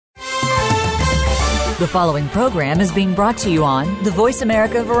The following program is being brought to you on the Voice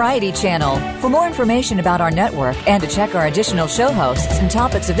America Variety Channel. For more information about our network and to check our additional show hosts and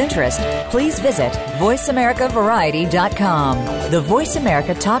topics of interest, please visit voiceamericavariety.com. The Voice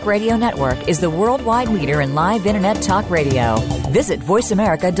America Talk Radio Network is the worldwide leader in live Internet talk radio. Visit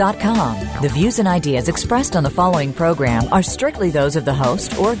voiceamerica.com. The views and ideas expressed on the following program are strictly those of the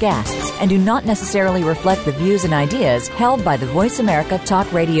host or guests and do not necessarily reflect the views and ideas held by the Voice America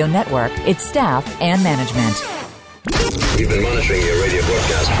Talk Radio Network, its staff, and management. We've been monitoring your radio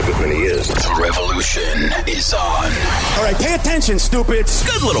broadcast for a good many years. The revolution is on. All right, pay attention, stupids.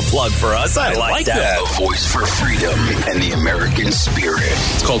 Good little plug for us. I like that. A voice for freedom and the American spirit.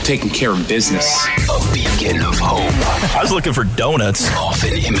 It's called taking care of business. A beacon of hope. I was looking for donuts.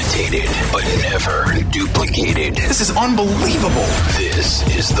 Often imitated, but never duplicated. This is unbelievable. This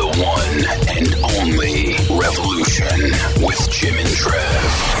is the one and only revolution with Jim and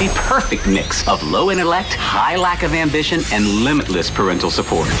Trav. A perfect mix of low intellect, high lack of ambition, and limitless parental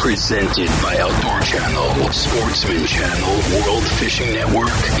support. Presented by Outdoor Channel, Sportsman Channel, World Fishing Network,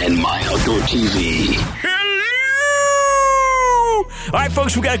 and My Outdoor TV. All right,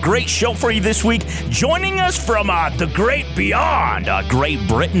 folks, we got a great show for you this week. Joining us from the great beyond, Great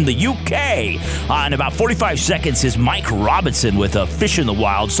Britain, the UK. In about 45 seconds is Mike Robinson with Fish in the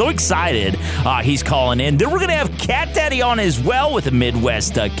Wild. So excited he's calling in. Then we're going to have Cat Daddy on as well with a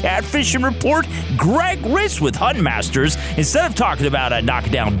Midwest Catfishing Report. Greg Riss with Hunt Masters. Instead of talking about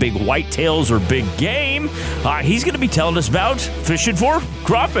knocking down big whitetails or big game, he's going to be telling us about fishing for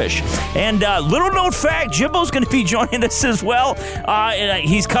crawfish. And little known fact, Jimbo's going to be joining us as well.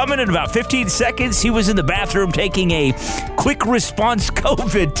 He's coming in about 15 seconds. He was in the bathroom taking a quick response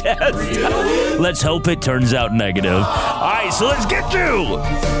COVID test. Let's hope it turns out negative. All right, so let's get to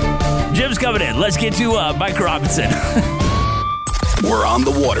Jim's coming in. Let's get to Mike Robinson. We're on the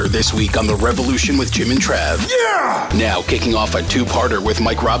water this week on The Revolution with Jim and Trav. Yeah! Now kicking off a two-parter with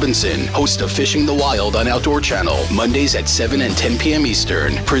Mike Robinson, host of Fishing the Wild on Outdoor Channel, Mondays at 7 and 10 p.m.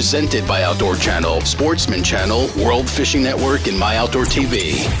 Eastern. Presented by Outdoor Channel, Sportsman Channel, World Fishing Network, and My Outdoor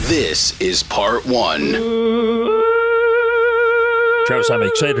TV. This is part one. Travis, I'm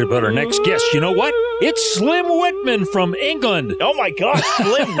excited about our next guest. You know what? It's Slim Whitman from England. Oh, my gosh,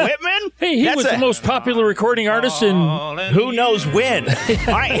 Slim Whitman? Hey, he was the most popular recording artist in who knows when. All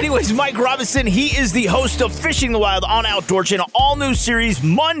right, anyways, Mike Robinson, he is the host of Fishing the Wild on Outdoor Channel. All new series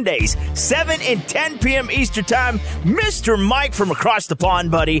Mondays, 7 and 10 p.m. Eastern Time. Mr. Mike from across the pond,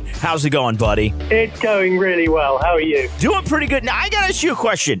 buddy. How's it going, buddy? It's going really well. How are you? Doing pretty good. Now, I got to ask you a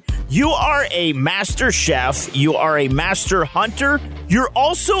question. You are a master chef. You are a master hunter. You're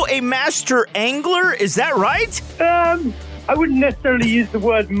also a master angler. Is that right? I wouldn't necessarily use the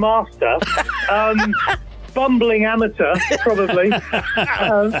word master. Bumbling amateur, probably.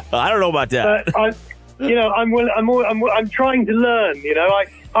 I don't know about that. I'm trying to learn. You know,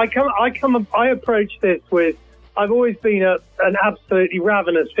 I approach this with. I've always been an absolutely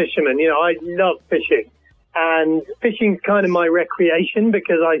ravenous fisherman. You know, I love fishing, and fishing's kind of my recreation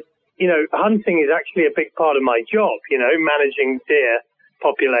because hunting is actually a big part of my job. You know, managing deer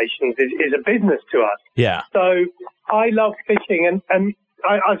populations is a business to us. Yeah. So I love fishing, and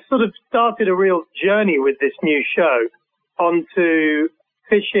I've sort of started a real journey with this new show onto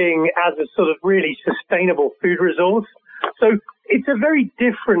fishing as a sort of really sustainable food resource. So it's a very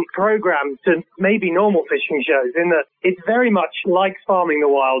different program to maybe normal fishing shows in that it's very much like Farming the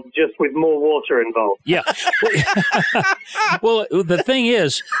Wild, just with more water involved. Yeah. Well, the thing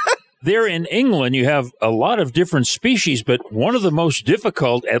is, there in England, you have a lot of different species, but one of the most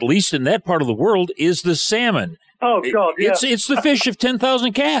difficult, at least in that part of the world, is the salmon. Oh, God, yeah. It's the fish of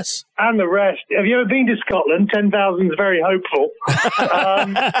 10,000 casts. And the rest. Have you ever been to Scotland? 10,000 is very hopeful.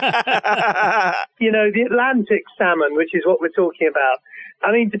 The Atlantic salmon, which is what we're talking about.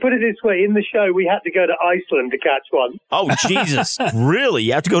 I mean, to put it this way, in the show, we had to go to Iceland to catch one. Oh, Jesus. Really?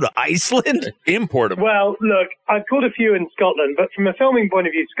 You have to go to Iceland? Import them. Well, look, I've caught a few in Scotland, but from a filming point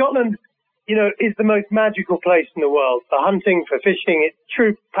of view, Scotland, is the most magical place in the world for hunting, for fishing. It's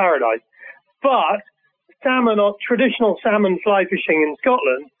true paradise. But salmon or traditional salmon fly fishing in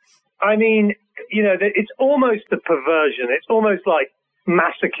Scotland, I mean, it's almost a perversion. It's almost like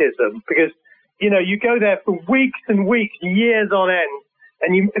masochism because, you go there for weeks and weeks, years on end,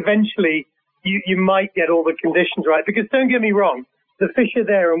 and you eventually you might get all the conditions right. Because don't get me wrong, the fish are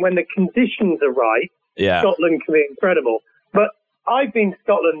there, and when the conditions are right, Scotland can be incredible. But I've been to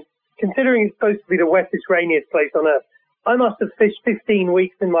Scotland, considering it's supposed to be the wettest, rainiest place on earth. I must have fished 15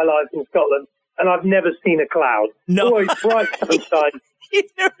 weeks in my life in Scotland, and I've never seen a cloud. No. Always bright sunshine.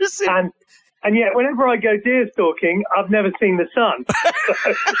 You've never seen... And yet, whenever I go deer stalking, I've never seen the sun.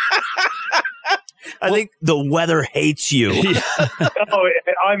 I think the weather hates you.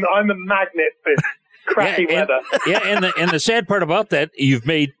 I'm a magnet for crappy weather. And the sad part about that, you've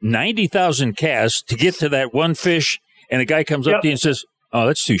made 90,000 casts to get to that one fish, and a guy comes up to you and says, "Oh,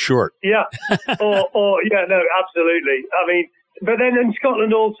 that's too short." Yeah. Absolutely. I mean, but then in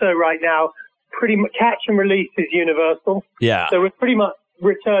Scotland also right now, pretty much catch and release is universal. Yeah. So we're pretty much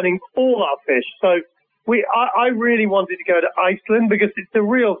returning all our fish. So I really wanted to go to Iceland because it's a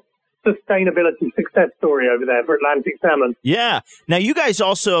real sustainability success story over there for Atlantic salmon. Yeah. Now you guys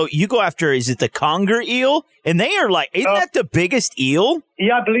also, you go after, is it the conger eel? And they are like, isn't that the biggest eel?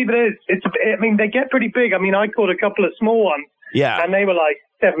 Yeah, I believe it is. They get pretty big. I mean, I caught a couple of small ones. Yeah. And they were like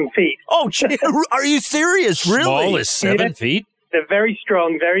 7 feet. Oh, are you serious? Really? Small as 7 feet? They're very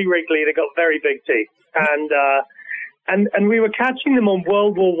strong, very wriggly. They got very big teeth. And we were catching them on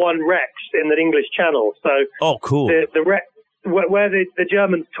World War I wrecks in the English Channel. So cool. The wreck where the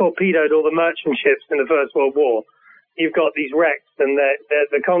Germans torpedoed all the merchant ships in the First World War. You've got these wrecks, and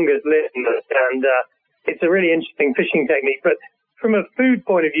the congers live in them, and it's a really interesting fishing technique. But from a food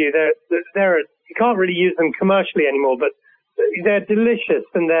point of view, you can't really use them commercially anymore, but they're delicious,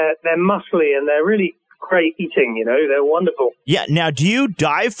 and they're muscly, and they're really great eating, they're wonderful. Yeah. Now, do you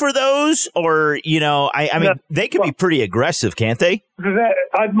dive for those? Or, I mean, they can be pretty aggressive, can't they?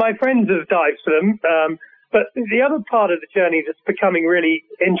 My friends have dived for them. But the other part of the journey that's becoming really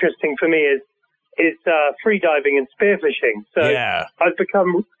interesting for me is free diving and spearfishing. So I've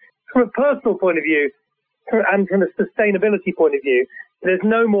become, from a personal point of view and from a sustainability point of view, there's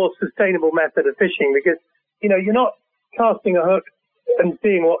no more sustainable method of fishing because, you're not casting a hook and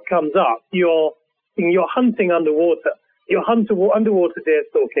seeing what comes up. You're hunting underwater. You're underwater deer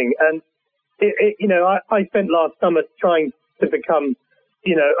stalking. And, I spent last summer trying to become,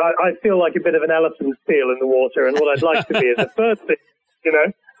 I feel like a bit of an elephant seal in the water. And what I'd like to be is a bird fish,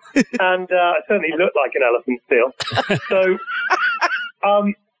 and I certainly look like an elephant seal. So,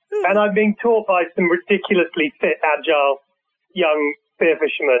 and I'm being taught by some ridiculously fit, agile, young spear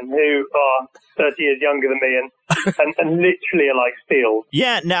fishermen who are 30 years younger than me and literally are like seals.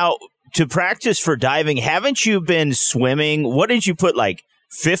 Yeah. Now, to practice for diving, haven't you been swimming? What did you put, like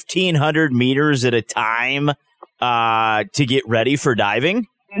 1,500 meters at a time to get ready for diving?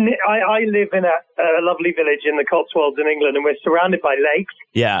 I live in a lovely village in the Cotswolds in England, and we're surrounded by lakes.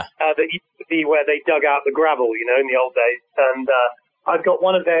 Yeah. That used to be where they dug out the gravel, in the old days. And I've got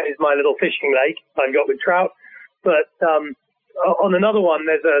one of them is my little fishing lake I've got with trout. But on another one,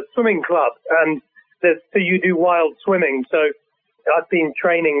 there's a swimming club, and so you do wild swimming. So I've been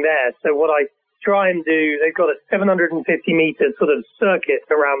training there. So what I try and do, they've got a 750 meter sort of circuit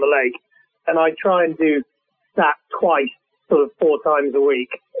around the lake, and I try and do that twice, sort of 4 times a week,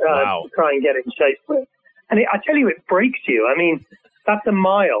 to try and get in shape with. And I tell you, it breaks you. I mean, that's a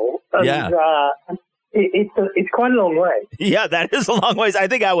mile. And, it's quite a long way. Yeah, that is a long ways. I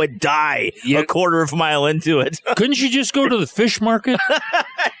think I would die a quarter of a mile into it. Couldn't you just go to the fish market?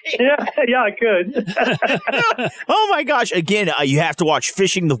 Yeah, I could. Oh, my gosh. Again, you have to watch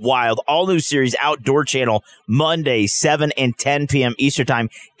Fishing the Wild, all new series, Outdoor Channel, Monday, 7 and 10 p.m. Eastern Time.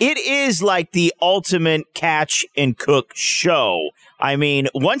 It is like the ultimate catch and cook show. I mean,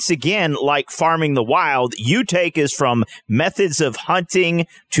 once again, like Farming the Wild, you take us from methods of hunting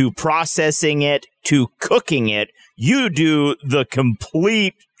to processing it to cooking it. You do the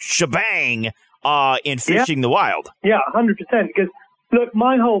complete shebang in Fishing the Wild. Yeah, 100%. Because, look,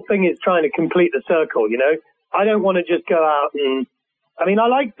 my whole thing is trying to complete the circle, I don't want to just go out and... I mean, I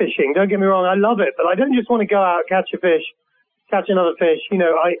like fishing, don't get me wrong, I love it, but I don't just want to go out, catch a fish, catch another fish.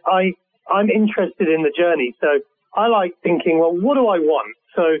 I'm interested in the journey, so I like thinking, well, what do I want?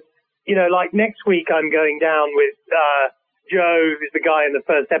 So, like next week I'm going down with Joe, who's the guy in the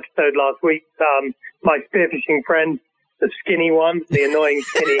first episode last week, my spearfishing friend, the skinny one, the annoying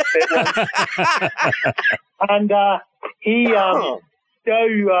skinny fit one. And Joe,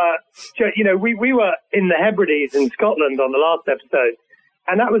 we were in the Hebrides in Scotland on the last episode,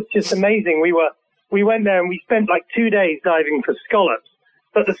 and that was just amazing. We went there and we spent like 2 days diving for scallops,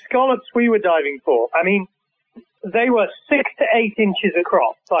 but the scallops we were diving for, I mean, they were 6 to 8 inches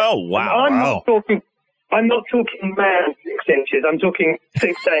across. Like, oh wow! I'm not talking man 6 inches. I'm talking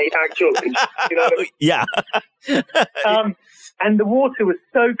 6 to 8 actual inches. Yeah. And the water was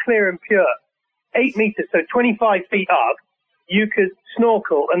so clear and pure, 8 meters, so 25 feet up. You could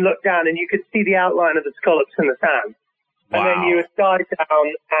snorkel and look down, and you could see the outline of the scallops in the sand. Wow. And then you would dive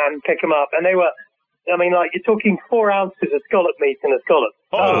down and pick them up, and they were, I mean, like you're talking 4 ounces of scallop meat in a scallop.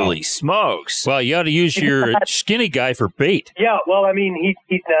 Holy smokes. Well, you ought to use your skinny guy for bait. Yeah, well, I mean,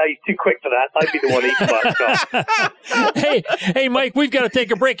 he's too quick for that. I'd be the one eating by. Hey, Mike, we've got to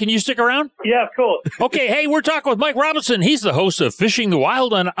take a break. Can you stick around? Yeah, of course. Okay, hey, we're talking with Mike Robinson. He's the host of Fishing the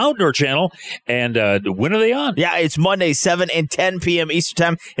Wild on Outdoor Channel. And when are they on? Yeah, it's Monday, 7 and 10 p.m. Eastern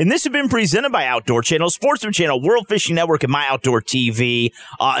Time. And this has been presented by Outdoor Channel, Sportsman Channel, World Fishing Network, and My Outdoor TV.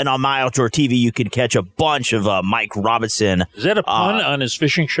 And on My Outdoor TV, you can catch a bunch of Mike Robinson. Is that a pun on his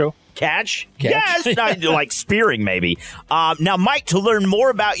fishing show? Catch? Yes, not like spearing maybe. Now, Mike, to learn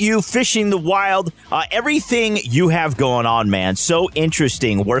more about you, Fishing the Wild, everything you have going on, man, so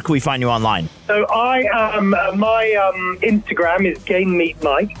interesting. Where can we find you online? So my Instagram is Game Meat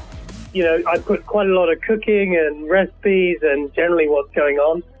Mike. You know, I put quite a lot of cooking and recipes and generally what's going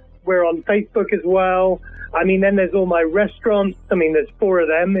on. We're on Facebook as well. I mean, then there's all my restaurants. I mean, there's 4 of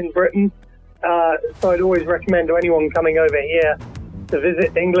them in Britain. So I'd always recommend to anyone coming over here to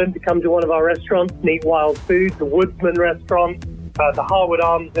visit England to come to one of our restaurants and eat wild food. The Woodsman restaurant, the Harwood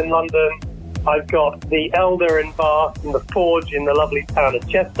Arms in London. I've got the Elder in Bath and the Forge in the lovely town of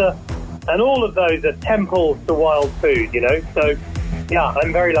Chester. And all of those are temples to wild food, you know. So, yeah,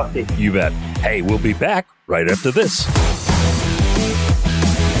 I'm very lucky. You bet. Hey, we'll be back right after this.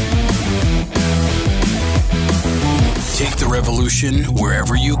 Take the revolution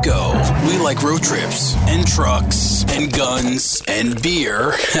wherever you go. We like road trips and trucks and guns and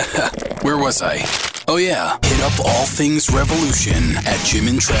beer. Where was I? Oh yeah, hit up all things revolution at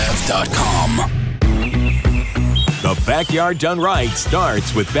jimandtrav.com. The Backyard Done Right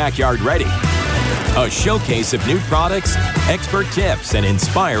starts with Backyard Ready, a showcase of new products, expert tips, and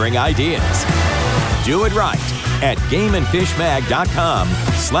inspiring ideas. Do it right at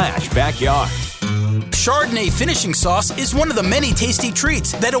gameandfishmag.com/backyard. Chardonnay finishing sauce is one of the many tasty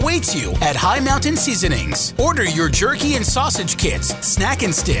treats that awaits you at High Mountain Seasonings. Order your jerky and sausage kits, snack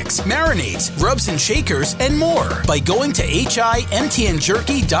and sticks, marinades, rubs and shakers, and more by going to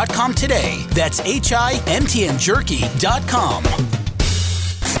HIMTNJerky.com today. That's HIMTNJerky.com.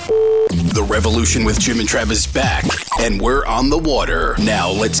 The Revolution with Jim and Trav is back, and we're on the water. Now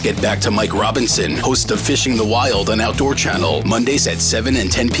let's get back to Mike Robinson, host of Fishing the Wild on Outdoor Channel, Mondays at 7 and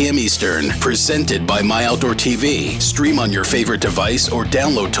 10 p.m. Eastern, presented by My Outdoor TV. Stream on your favorite device or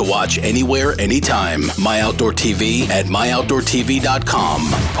download to watch anywhere, anytime. My Outdoor TV at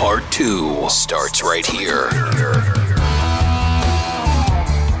myoutdoortv.com. Part 2 starts right here.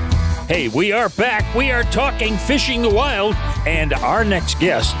 Hey, we are back. We are talking Fishing the Wild, and our next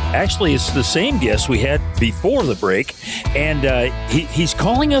guest, actually, it's the same guest we had before the break, and he's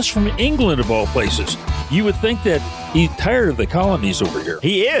calling us from England, of all places. You would think that he's tired of the colonies over here.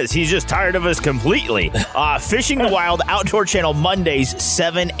 He is. He's just tired of us completely. Fishing the Wild, Outdoor Channel, Mondays,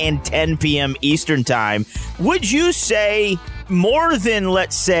 7 and 10 p.m. Eastern Time. Would you say more than,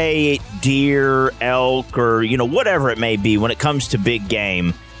 let's say, deer, elk, or, you know, whatever it may be when it comes to big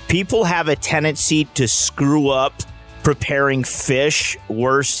game, people have a tendency to screw up preparing fish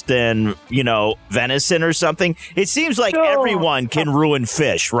worse than, you know, venison or something? It seems like everyone can ruin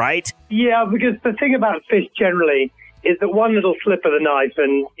fish, right? Yeah, because the thing about fish generally is that one little slip of the knife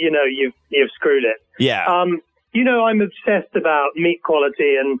and, you know, you've screwed it. Yeah. You know, I'm obsessed about meat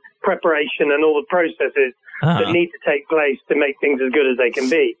quality and preparation and all the processes that need to take place to make things as good as they can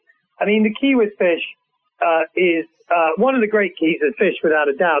be. I mean, the key with fish is one of the great keys of fish, without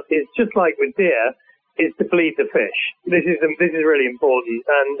a doubt, is just like with deer, is to bleed the fish. This is really important.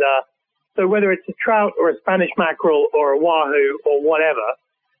 And so whether it's a trout or a Spanish mackerel or a wahoo or whatever,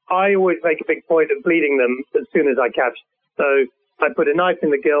 I always make a big point of bleeding them as soon as I catch them. So I put a knife in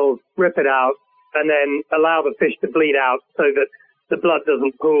the gills, rip it out, and then allow the fish to bleed out so that the blood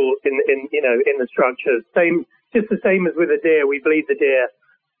doesn't pool in the structures. Just the same as with a deer, we bleed the deer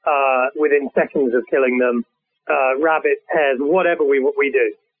within seconds of killing them. Rabbits, hares, whatever we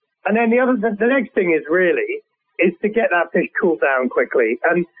do. And then the next thing is to get that fish cooled down quickly.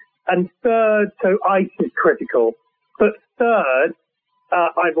 And third, so ice is critical. But third,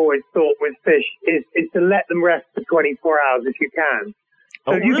 I've always thought with fish is to let them rest for 24 hours if you can.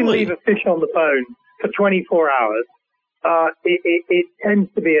 So if you can leave a fish on the bone for 24 hours, it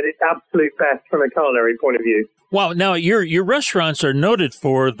tends to be at its absolute best from a culinary point of view. Wow. Now, your restaurants are noted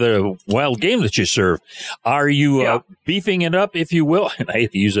for the wild game that you serve. Are you beefing it up, if you will? And I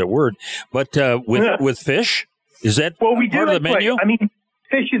hate to use that word, but with fish? Is that part of the menu? I mean,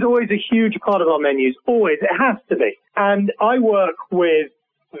 fish is always a huge part of our menus. Always. It has to be. And I work with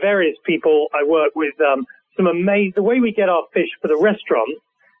various people. I work with some amazing... The way we get our fish for the restaurant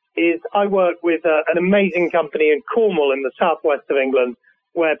is I work with an amazing company in Cornwall in the southwest of England,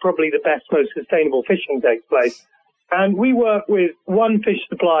 where probably the best, most sustainable fishing takes place. And we work with one fish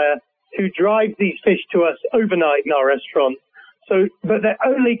supplier who drives these fish to us overnight in our restaurant. So, but they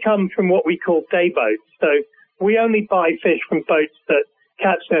only come from what we call day boats. So we only buy fish from boats that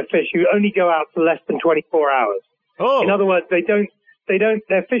catch their fish who only go out for less than 24 hours. Oh. In other words,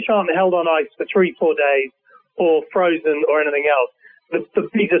 their fish aren't held on ice for 3-4 days or frozen or anything else.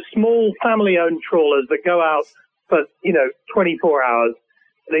 These are small family-owned trawlers that go out for, 24 hours.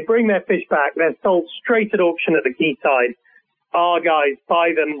 They bring their fish back. They're sold straight at auction at the quayside. Our guys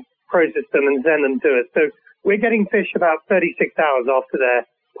buy them, process them, and send them to us. So we're getting fish about 36 hours after they're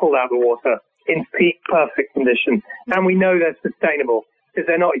pulled out of the water in peak perfect condition. And we know they're sustainable because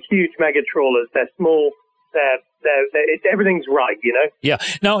they're not huge mega trawlers. They're small. Everything's right, Yeah.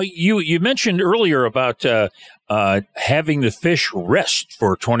 Now, you mentioned earlier about having the fish rest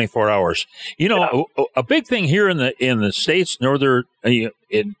for 24 hours. A big thing here in the States,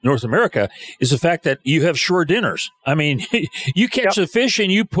 in North America, is the fact that you have shore dinners. I mean, you catch the fish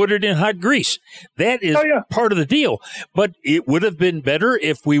and you put it in hot grease. That is part of the deal. But it would have been better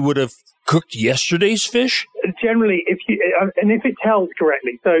if we would have cooked yesterday's fish. Generally, if it's held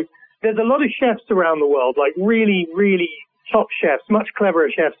correctly. So there's a lot of chefs around the world, like really, really top chefs, much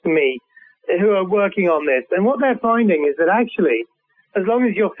cleverer chefs than me, who are working on this. And what they're finding is that actually, as long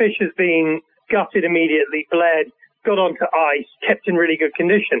as your fish has been gutted immediately, bled, got onto ice, kept in really good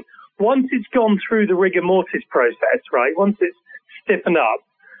condition, once it's gone through the rigor mortis process, right, once it's stiffened up,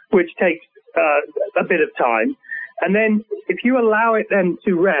 which takes a bit of time, and then if you allow it then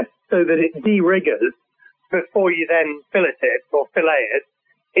to rest so that it de-riggers before you then fillet it or fillet it,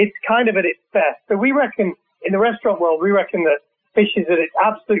 it's kind of at its best. So we reckon, in the restaurant world, we reckon that fish is at its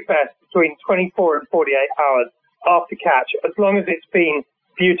absolute best between 24 and 48 hours after catch, as long as it's been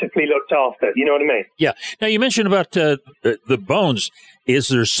beautifully looked after. You know what I mean? Yeah. Now, you mentioned about the bones. Is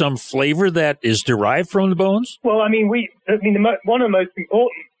there some flavor that is derived from the bones? Well, one of the most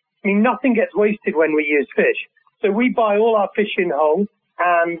important, nothing gets wasted when we use fish. So we buy all our fish in whole,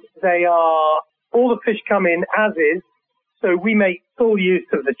 and all the fish come in as is. So we make full use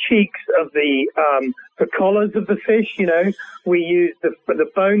of the cheeks of the collars of the fish. We use the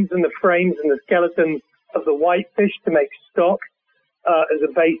bones and the frames and the skeletons of the white fish to make stock as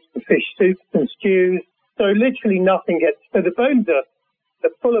a base for fish soups and stews. So literally nothing gets. So the bones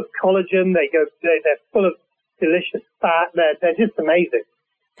they're full of collagen. They're full of delicious fat. They're just amazing.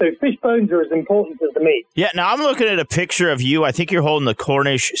 So fish bones are as important as the meat. Yeah, now I'm looking at a picture of you. I think you're holding the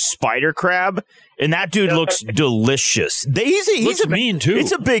Cornish spider crab, and that dude looks delicious. He's mean, too.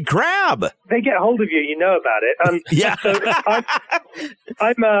 It's a big crab. They get hold of you, you know about it. Yeah. So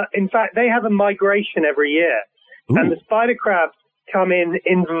in fact, they have a migration every year. Ooh. And the spider crabs come in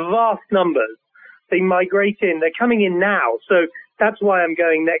vast numbers. They migrate in. They're coming in now. So that's why I'm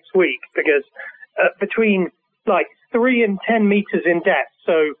going next week, because between 3 and 10 meters in depth,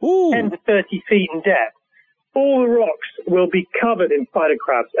 so 10 to 30 feet in depth, all the rocks will be covered in spider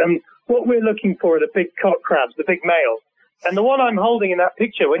crabs. And what we're looking for are the big cock crabs, the big males. And the one I'm holding in that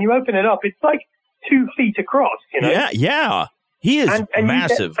picture, when you open it up, it's like 2 feet across, Yeah. He is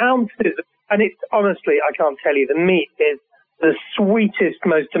massive. You get ounces. And it's honestly, I can't tell you, the meat is the sweetest,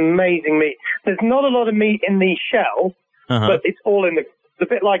 most amazing meat. There's not a lot of meat in the shell, but it's all in the... It's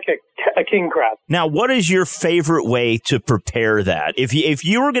a bit like a king crab. Now, what is your favorite way to prepare that? If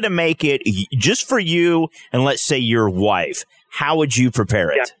you were going to make it just for you and let's say your wife, how would you prepare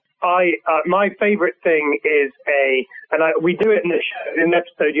it? Yeah. My favorite thing is we do it in an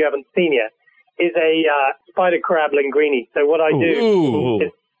episode you haven't seen yet, is a spider crab linguine. So what I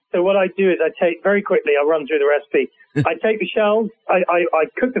do is I take, very quickly, I'll run through the recipe. I take the shells, I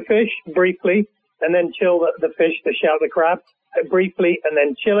cook the fish briefly, and then chill the fish, the shell, the crab, briefly, and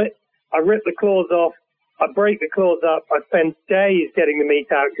then chill it. I rip the claws off. I break the claws up. I spend days getting the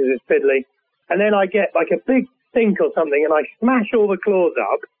meat out because it's fiddly. And then I get like a big sink or something, and I smash all the claws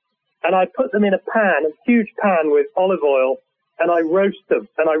up, and I put them in a huge pan with olive oil, and I roast them.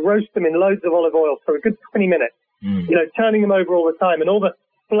 And I roast them in loads of olive oil for a good 20 minutes, turning them over all the time. And all the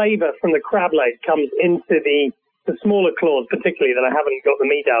flavor from the crab leg comes into the smaller claws, particularly that I haven't got the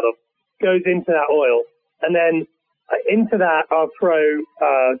meat out of, goes into that oil. And then into that, I'll throw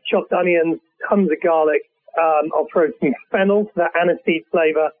chopped onions, tons of garlic. I'll throw some fennel for that aniseed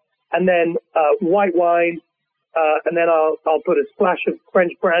flavor, and then white wine, and then I'll put a splash of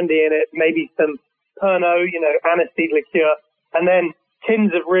French brandy in it, maybe some Pernod, aniseed liqueur, and then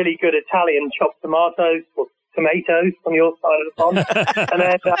tins of really good Italian chopped tomatoes or tomatoes on your side of the pond,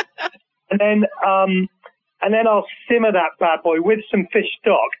 and then I'll simmer that bad boy with some fish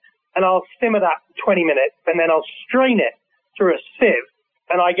stock. And I'll simmer that for 20 minutes, and then I'll strain it through a sieve,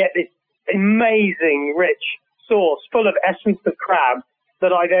 and I get this amazing, rich sauce full of essence of crab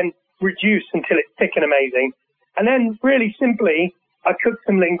that I then reduce until it's thick and amazing. And then really simply, I cook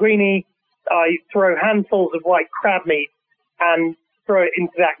some linguine. I throw handfuls of white crab meat and throw it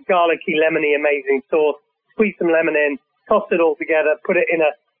into that garlicky, lemony, amazing sauce. Squeeze some lemon in, toss it all together, put it in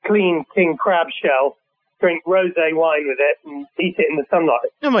a clean king crab shell, drink rosé wine with it, and eat it in the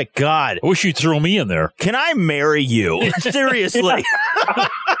sunlight. Oh, my God. I wish you'd throw me in there. Can I marry you? Seriously.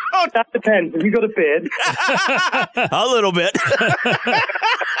 That depends. Have you got a beard? A little bit.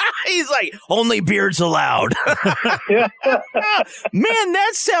 He's like, only beards allowed. Man,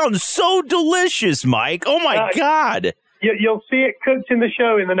 that sounds so delicious, Mike. Oh, my God. You'll see it cooked in the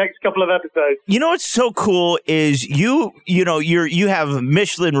show in the next couple of episodes. You know what's so cool is you have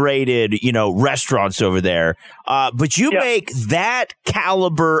Michelin rated, restaurants over there, but you make that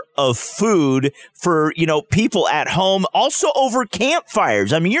caliber of food for, people at home, also over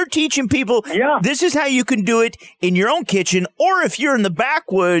campfires. I mean, you're teaching people this is how you can do it in your own kitchen, or if you're in the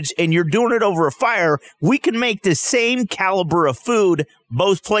backwoods and you're doing it over a fire, we can make the same caliber of food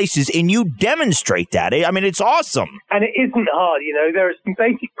both places, and you demonstrate that. I mean, it's awesome. And it isn't hard, there are some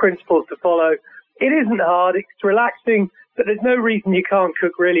basic principles to follow. It isn't hard, it's relaxing, but there's no reason you can't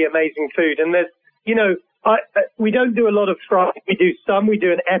cook really amazing food. And there's, we don't do a lot of frying. We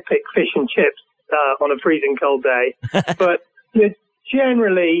do an epic fish and chips on a freezing cold day. But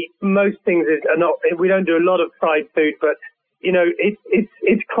generally, most things are not, we don't do a lot of fried food, but,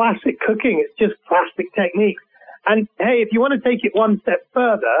 it's classic cooking. It's just classic techniques. And, hey, if you want to take it one step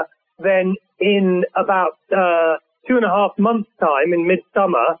further, then in about 2.5 months' time, in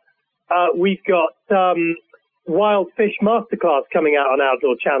midsummer, we've got Wild Fish Masterclass coming out on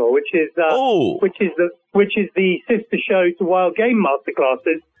Outdoor Channel, which is the sister show to Wild Game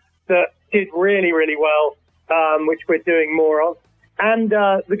Masterclasses that did really, really well, which we're doing more of. And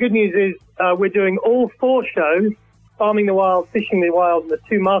the good news is we're doing all 4 shows, Farming the Wild, Fishing the Wild, and the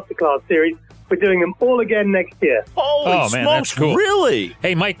 2 Masterclass series. We're doing them all again next year. Holy smokes, that's cool. Really?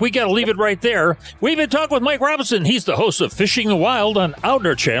 Hey, Mike, we got to leave it right there. We've been talking with Mike Robinson. He's the host of Fishing the Wild on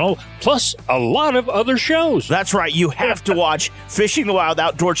Outdoor Channel, plus a lot of other shows. That's right. You have to watch Fishing the Wild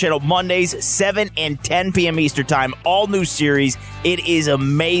Outdoor Channel Mondays, 7 and 10 p.m. Eastern Time. All new series. It is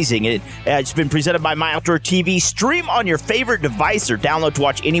amazing. It's been presented by My Outdoor TV. Stream on your favorite device or download to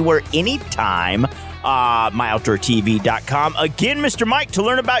watch anywhere, anytime. myoutdoortv.com. Again, Mr. Mike, to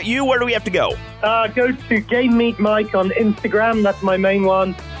learn about you, where do we have to go? Go to Game Meat Mike on Instagram. That's my main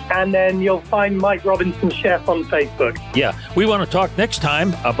one. And then you'll find Mike Robinson Chef on Facebook. Yeah, we want to talk next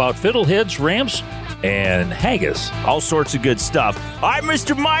time about fiddleheads, ramps, and haggis. All sorts of good stuff. All right,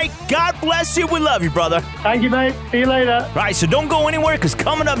 Mr. Mike, God bless you. We love you, brother. Thank you, mate. See you later. All right, so don't go anywhere, because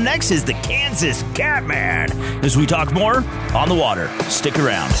coming up next is the Kansas Catman. As we talk more on the water. Stick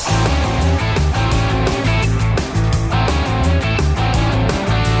around.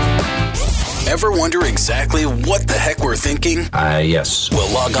 Ever wonder exactly what the heck we're thinking? Yes.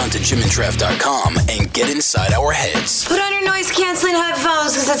 Well, log on to jimandtrav.com and get inside our heads. Put on your noise-canceling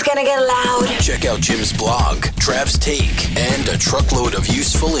headphones because it's going to get loud. Check out Jim's blog, Trav's Take, and a truckload of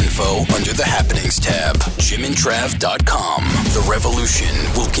useful info under the Happenings tab. jimandtrav.com. The revolution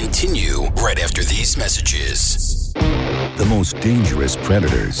will continue right after these messages. The most dangerous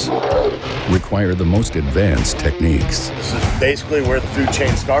predators require the most advanced techniques. This is basically where the food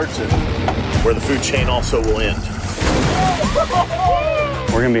chain starts and where the food chain also will end.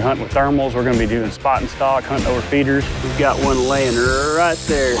 We're going to be hunting with thermals. We're going to be doing spot and stock, hunting over feeders. We've got one laying right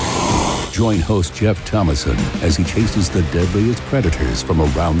there. Join host Jeff Thomason as he chases the deadliest predators from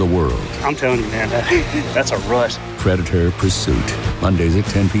around the world. I'm telling you, man, that's a rush. Predator Pursuit, Mondays at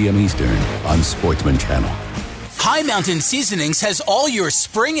 10 p.m. Eastern on Sportsman Channel. High Mountain Seasonings has all your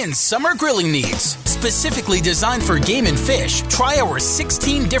spring and summer grilling needs. Specifically designed for game and fish, try our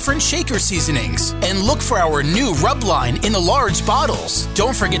 16 different shaker seasonings. And look for our new rub line in the large bottles.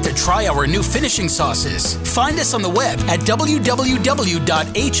 Don't forget to try our new finishing sauces. Find us on the web at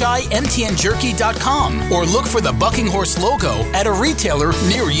www.himtnjerky.com or look for the Bucking Horse logo at a retailer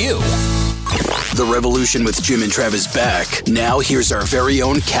near you. The Revolution with Jim and Trav is back. Now here's our very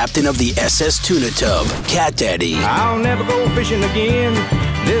own captain of the SS Tuna Tub, Cat Daddy. I'll never go fishing again.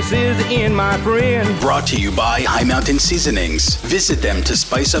 This is the end, my friend. Brought to you by High Mountain Seasonings. Visit them to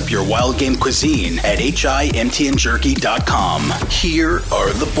spice up your wild game cuisine at HIMTNJerky.com. Here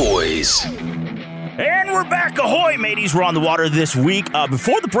are the boys. And we're back. Ahoy, mateys. We're on the water this week.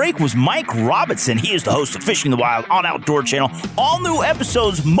 Before the break was Mike Robinson. He is the host of Fishing the Wild on Outdoor Channel. All new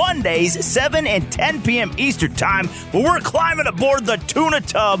episodes Mondays, 7 and 10 p.m. Eastern Time. But we're climbing aboard the Tuna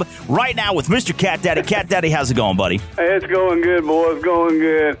Tub right now with Mr. Cat Daddy. Cat Daddy, how's it going, buddy? Hey, it's going good, boys. Going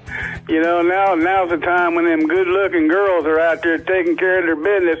good. Now's the time when them good-looking girls are out there taking care of their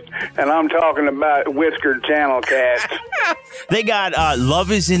business, and I'm talking about whiskered channel cats. They got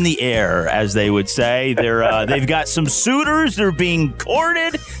love is in the air, as they would say. They've got some suitors. They're being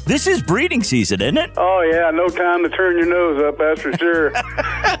courted. This is breeding season, isn't it? Oh, yeah, no time to turn your nose up, that's for sure.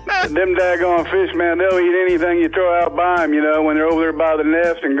 Them daggone fish, man, they'll eat anything you throw out by them, when they're over there by the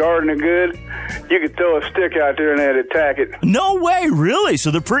nest and guarding it good. You could throw a stick out there and they'd attack it. No way, really?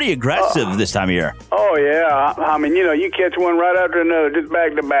 So they're pretty aggressive this time of year. Oh, yeah. I mean, you catch one right after another, just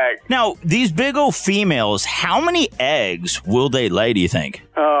back to back. Now, these big old females, how many eggs will they lay, do you think?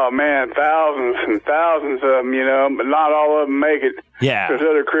 Oh, man, thousands and thousands of them, but not all of them make it. Yeah. There's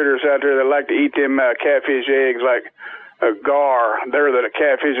other critters out there that like to eat them catfish eggs like a gar. They're the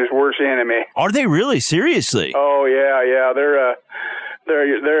catfish's worst enemy. Are they really? Seriously? Oh, yeah.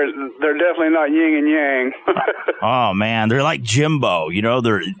 They're definitely not yin and yang. Oh man, they're like Jimbo.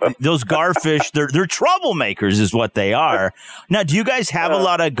 Those garfish. They're troublemakers, is what they are. Now, do you guys have a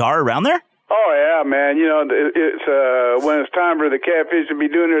lot of gar around there? Oh yeah, man. It's when it's time for the catfish to be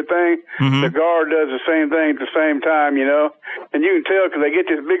doing their thing, the gar does the same thing at the same time. And you can tell because they get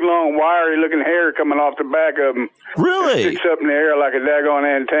this big, long, wiry-looking hair coming off the back of them. Really? It sticks up in the air like a daggone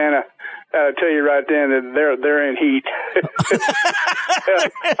antenna. I'll tell you right then that they're in heat.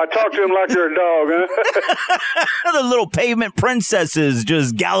 I talk to them like they're a dog, huh? The little pavement princesses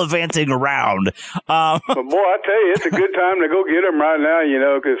just gallivanting around. But boy, I tell you, it's a good time to go get them right now,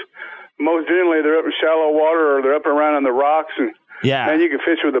 because most generally they're up in shallow water or they're up around on the rocks. And you can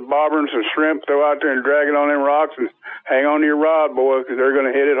fish with a bobber and some shrimp, throw out there and drag it on them rocks and hang on to your rod, boy, because they're going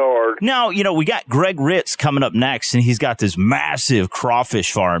to hit it hard. Now, we got Greg Ritz coming up next, and he's got this massive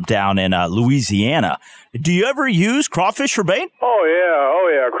crawfish farm down in Louisiana. Do you ever use crawfish for bait? Oh, yeah.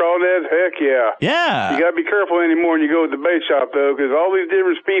 Crawdads, heck yeah. Yeah. You got to be careful anymore when you go to the bait shop, though, because all these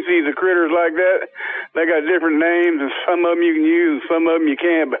different species of critters like that, they got different names, and some of them you can use, and some of them you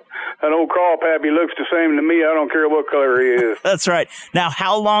can't. But an old crawpappy looks the same to me. I don't care what color he is. That's right. Now,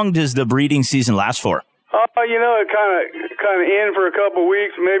 how long does the breeding season last for? It kind of end for a couple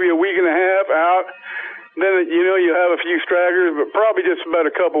weeks, maybe a week and a half out. Then, you have a few stragglers, but probably just about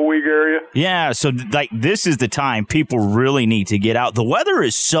a couple-week area. Yeah, so, this is the time people really need to get out. The weather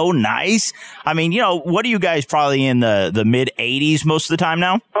is so nice. I mean, what are you guys probably in the mid-80s most of the time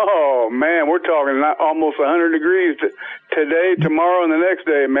now? Oh, man, we're talking almost 100 degrees today, tomorrow, and the next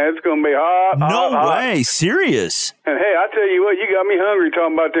day, man. It's going to be hot. No hot, way. Hot. Serious. And, hey, I tell you what, you got me hungry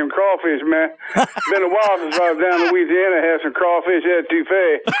talking about them crawfish, man. It's been a while since I was down in Louisiana, had some crawfish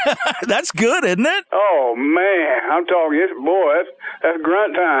etouffee. That's good, isn't it? Oh, man, I'm talking, that's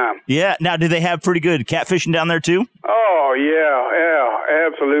grunt time. Yeah. Now, do they have pretty good catfishing down there, too? Oh, yeah,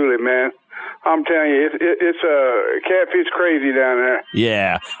 absolutely, man. I'm telling you, it's catfish crazy down there.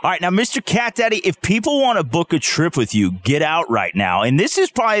 Yeah. All right, now, Mr. Cat Daddy, if people want to book a trip with you, get out right now. And this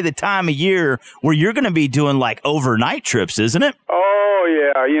is probably the time of year where you're going to be doing, overnight trips, isn't it? Oh, yeah.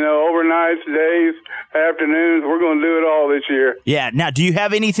 Overnights, days, afternoons. We're going to do it all this year. Yeah. Now, do you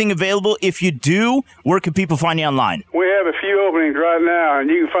have anything available? If you do, where can people find you online? We have a few openings right now, and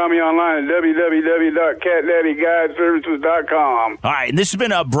you can find me online at www.catdaddyguideservices.com. All right, and this has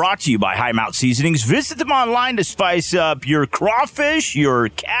been brought to you by High Mount Seasonings. Visit them online to spice up your crawfish, your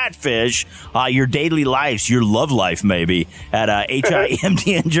catfish, your daily lives, your love life, maybe, at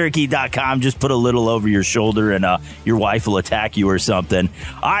HIMDNjerky.com. Just put a little over your shoulder, and your wife will attack you or something.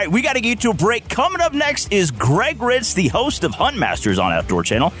 All right, we got to get to a break. Coming up next is Greg Ritz, the host of Hunt Masters on Outdoor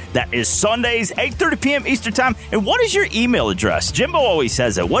Channel. That is Sundays, 8:30 p.m. Eastern Time. And what is your email address? Jimbo always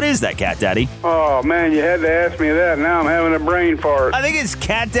says it. What is that, Cat Daddy? Oh, man, you had to ask me that. Now I'm having a brain fart. I think it's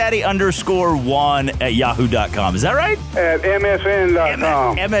catdaddy_1@yahoo.com. Is that right? At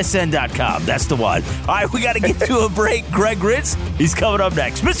MSN.com. MSN.com. That's the one. All right, we got to get to a break. Greg Ritz, he's coming up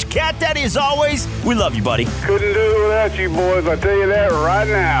next. Mr. Cat Daddy, as always, we love you, buddy. Couldn't do it without you, boys. I'll tell you that right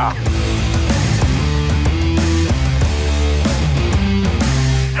now.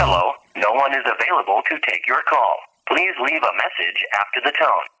 Hello, no one is available to take your call. Please leave a message after the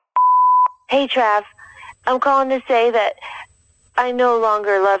tone. Hey, Trav. I'm calling to say that I no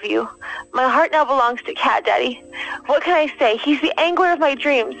longer love you. My heart now belongs to Cat Daddy. What can I say? He's the angler of my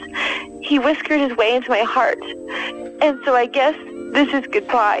dreams. He whiskered his way into my heart. And so I guess this is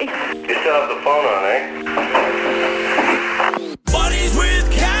goodbye. You set up the phone on, eh? Buddies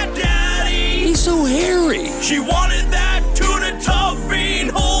with Cat Daddy. He's so hairy. She wanted that tuna tuffing,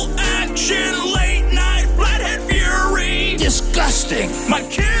 whole action, late night, flathead fury. Disgusting. My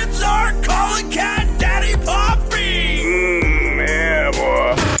kids are calling Cat Daddy Poppy. Yeah,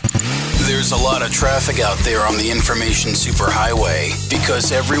 boy. There's a lot of of traffic out there on the information superhighway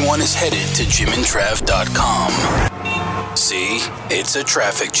because everyone is headed to jimandtrav.com. See? It's a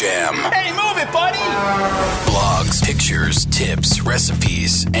traffic jam. Hey, move it, buddy! Blogs, pictures, tips,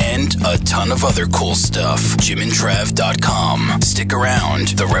 recipes, and a ton of other cool stuff. jimandtrav.com. Stick around.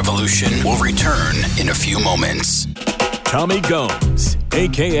 The revolution will return in a few moments. Tommy Gomes,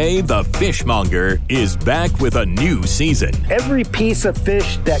 a.k.a. the Fishmonger, is back with a new season. Every piece of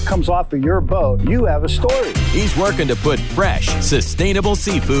fish that comes off of your boat, you have a story. He's working to put fresh, sustainable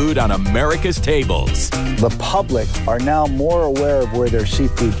seafood on America's tables. The public are now more aware of where their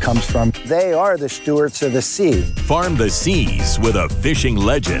seafood comes from. They are the stewards of the sea. Farm the seas with a fishing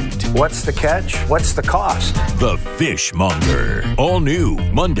legend. What's the catch? What's the cost? The Fishmonger. All new,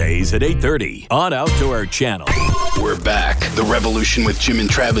 Mondays at 8:30 on Outdoor Channel. We're back. The revolution with Jim and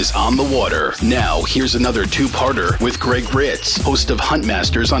Trav is on the water. Now, here's another two-parter with Greg Ritz, host of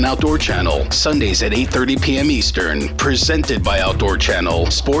Huntmasters on Outdoor Channel, Sundays at 8:30 p.m. Eastern, presented by Outdoor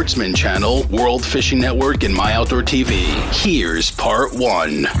Channel, Sportsman Channel, World Fishing Network, and My Outdoor TV. Here's part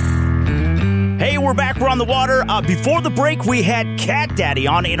one. Hey, we're back. We're on the water. Before the break, we had Cat Daddy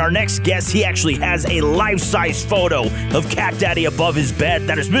on, and our next guest, he actually has a life-size photo of Cat Daddy above his bed.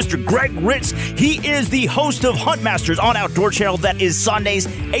 That is Mr. Greg Ritz. He is the host of Huntmasters on Outdoor Channel. That is Sundays,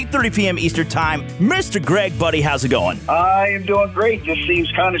 8:30 p.m. Eastern Time. Mr. Greg, buddy, how's it going? I am doing great. Just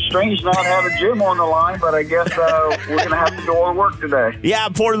seems kind of strange not having Jim on the line, but I guess we're going to have to go to work today. Yeah,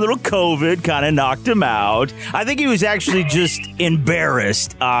 poor little COVID kind of knocked him out. I think he was actually just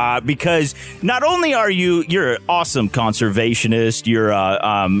embarrassed because not only are you're an awesome conservationist, you're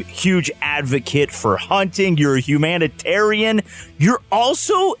a huge advocate for hunting, you're a humanitarian, you're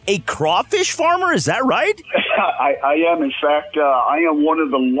also a crawfish farmer, is that right? I am. In fact, I am one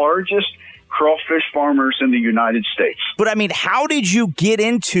of the largest crawfish farmers in the United States. But I mean, how did you get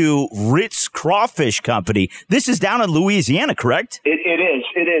into Ritz Crawfish Company? This is down in Louisiana, correct? It is.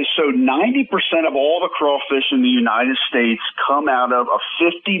 So 90% of all the crawfish in the United States come out of a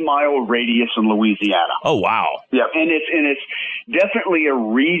 50-mile radius in Louisiana. Oh, wow. Yeah, and it's definitely a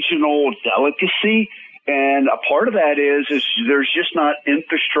regional delicacy. And a part of that is there's just not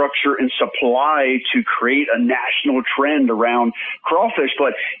infrastructure and supply to create a national trend around crawfish.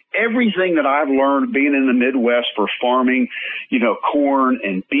 But everything that I've learned being in the Midwest for farming, corn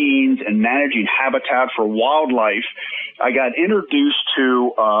and beans and managing habitat for wildlife, I got introduced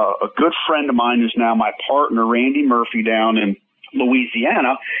to a good friend of mine who's now my partner, Randy Murphy, down in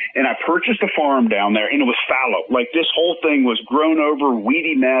Louisiana, and I purchased a farm down there, and it was fallow. Like, this whole thing was grown over,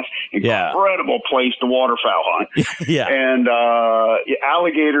 weedy mess, incredible place to waterfowl hunt. Yeah. And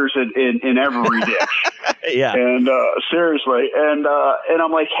alligators in every ditch. Yeah. And seriously, and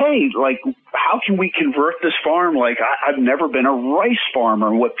I'm like, hey, like, how can we convert this farm? Like, I've never been a rice farmer.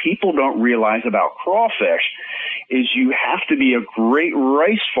 And what people don't realize about crawfish is you have to be a great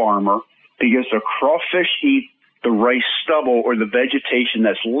rice farmer because the crawfish eat the rice stubble or the vegetation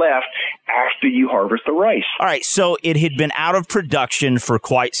that's left after you harvest the rice. All right, so it had been out of production for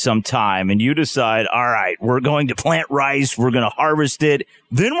quite some time, and you decide, all right, we're going to plant rice, we're going to harvest it,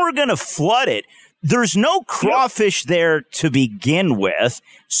 then we're going to flood it. There's no crawfish there to begin with,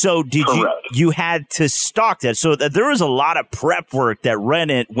 so you had to stock that. So that there was a lot of prep work that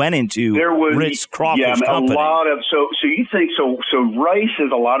went into Ritz Crawfish Company. A lot of so you think so rice,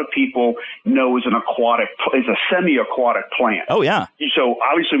 as a lot of people know, is a semi-aquatic plant. Oh yeah. So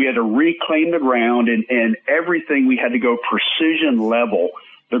obviously we had to reclaim the ground and everything. We had to go precision level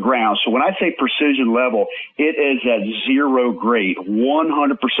the ground. So when I say precision level, it is at 0 grade,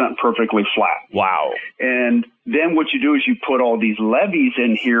 100% perfectly flat. Wow. And then what you do is you put all these levees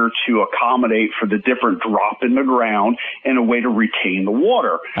in here to accommodate for the different drop in the ground and a way to retain the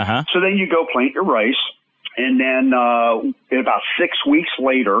water. Uh-huh. So then you go plant your rice. And then about 6 weeks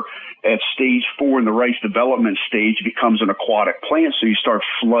later, at stage 4 in the rice development stage, it becomes an aquatic plant. So you start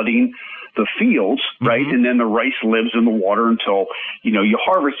flooding the fields, right? Mm-hmm. And then the rice lives in the water until, you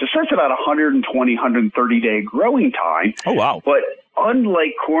harvest. So that's about 120, 130-day growing time. Oh, wow. But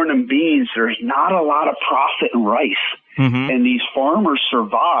unlike corn and beans, there's not a lot of profit in rice. Mm-hmm. And these farmers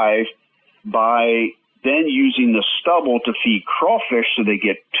survive by then using the stubble to feed crawfish so they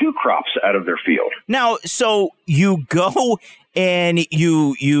get 2 crops out of their field. Now, so you go and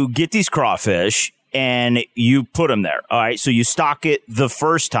you get these crawfish and you put them there. All right, so you stock it the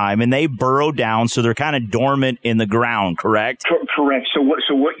first time and they burrow down, so they're kind of dormant in the ground, correct? Correct. So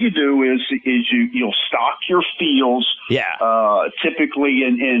what you do is you'll stock your fields. Yeah. Typically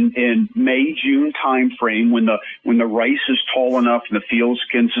in May, June time frame when the rice is tall enough and the fields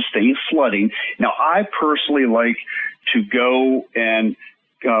can sustain flooding. Now, I personally like to go and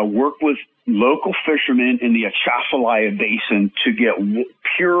work with local fishermen in the Atchafalaya Basin to get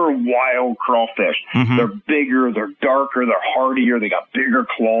pure wild crawfish. Mm-hmm. They're bigger, they're darker, they're hardier, they got bigger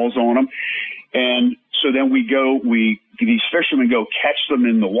claws on them. And so then these fishermen go catch them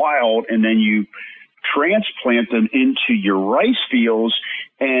in the wild, and then you transplant them into your rice fields,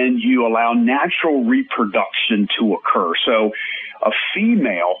 and you allow natural reproduction to occur. So a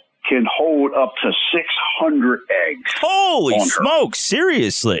female can hold up to 600 eggs. Holy smokes,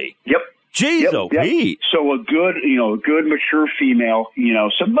 seriously? Yep. Jeez, Pete. So a good mature female,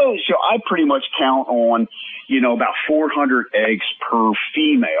 so I pretty much count on, about 400 eggs per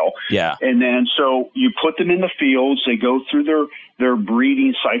female. Yeah. And then, so you put them in the fields, they go through their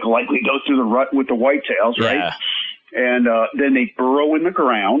breeding cycle, like we go through the rut with the whitetails, right? And then they burrow in the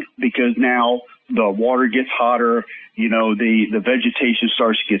ground because now the water gets hotter, the vegetation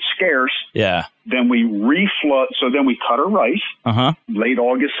starts to get scarce. Yeah. Then we reflood. So then we cut our rice, late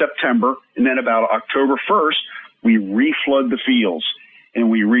August, September. And then about October 1st, we reflood the fields. And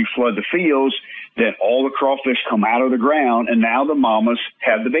we reflood the fields, then all the crawfish come out of the ground, and now the mamas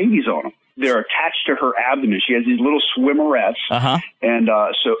have the babies on them. They're attached to her abdomen. She has these little swimmerettes. And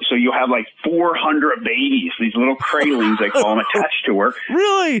so you have like 400 babies, these little crayons, they call them, attached to her.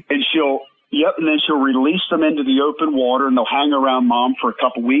 Really? And and then she'll release them into the open water, and they'll hang around mom for a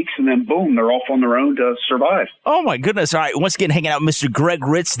couple weeks, and then boom, they're off on their own to survive. Oh my goodness. All right. Once again, hanging out with Mr. Greg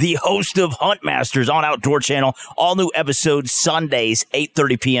Ritz, the host of Hunt Masters on Outdoor Channel. All new episodes Sundays,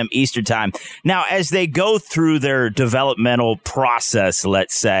 8:30 p.m. Eastern time. Now, as they go through their developmental process,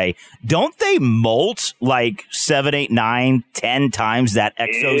 let's say, don't they molt like 7, 8, 9, 10 times that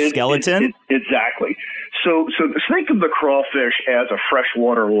exoskeleton? Exactly. So think of the crawfish as a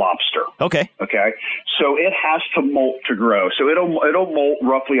freshwater lobster. Okay. So it has to molt to grow. So it'll molt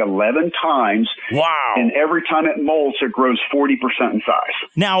roughly 11 times. Wow. And every time it molts, it grows 40% in size.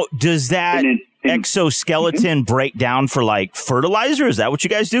 Now, does that exoskeleton break down for like fertilizer? Is that what you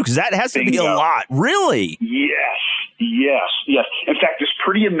guys do? Because that has to be a lot. Really? Yes. In fact, it's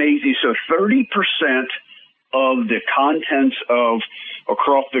pretty amazing. So 30% of the contents of a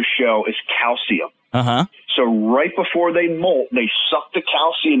crawfish shell is calcium. So right before they molt, they suck the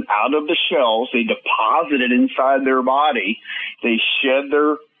calcium out of the shells. They deposit it inside their body. They shed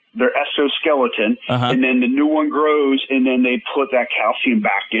their exoskeleton, and then the new one grows, and then they put that calcium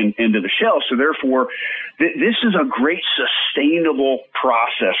back into the shell. So therefore, this is a great sustainable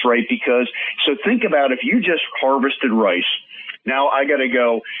process, right? Because, so think about if you just harvested rice. Now I got to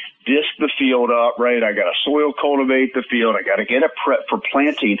go disc the field up, right? I got to soil cultivate the field. I got to get it prepped for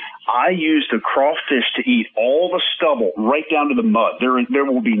planting. I use the crawfish to eat all the stubble right down to the mud. There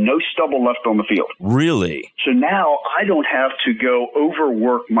will be no stubble left on the field. Really? So now I don't have to go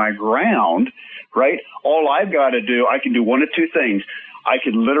overwork my ground, right? All I've got to do, I can do one of two things. I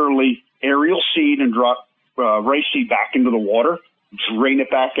could literally aerial seed and drop rice seed back into the water, drain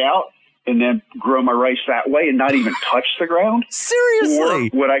it back out, and then grow my rice that way and not even touch the ground. Seriously?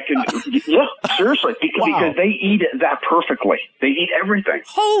 Or what I can do, seriously, because they eat it that perfectly. They eat everything.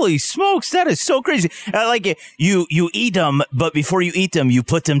 Holy smokes, that is so crazy. Like you eat them, but before you eat them, you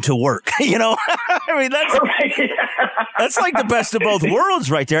put them to work. I mean, that's like the best of both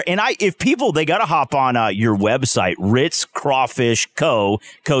worlds right there. And if people, they got to hop on your website, Ritz Crawfish Co.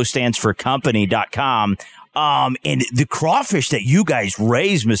 Co stands for company.com. And the crawfish that you guys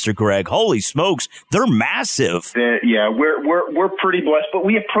raise, Mr. Greg, holy smokes, they're massive. We're pretty blessed, but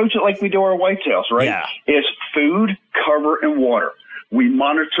we approach it like we do our whitetails, right? Yeah. It's food, cover, and water. We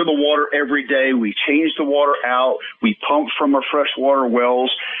monitor the water every day. We change the water out. We pump from our freshwater wells.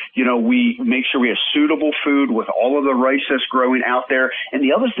 We make sure we have suitable food with all of the rice that's growing out there. And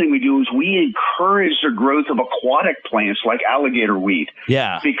the other thing we do is we encourage the growth of aquatic plants like alligator weed.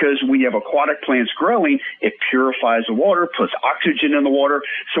 Yeah. Because when you have aquatic plants growing, it purifies the water, puts oxygen in the water.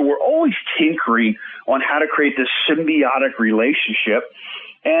 So we're always tinkering on how to create this symbiotic relationship.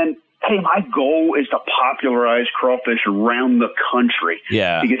 And hey, my goal is to popularize crawfish around the country.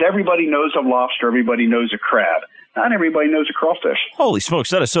 Yeah. Because everybody knows a lobster, everybody knows a crab. Not everybody knows a crawfish. Holy smokes,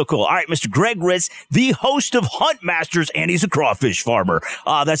 that is so cool. All right, Mr. Greg Ritz, the host of Hunt Masters, and he's a crawfish farmer.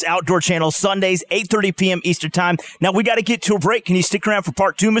 That's Outdoor Channel, Sundays, 8:30 p.m. Eastern time. Now, we got to get to a break. Can you stick around for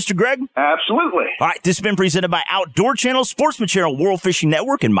part 2, Mr. Greg? Absolutely. All right, this has been presented by Outdoor Channel, Sportsman Channel, World Fishing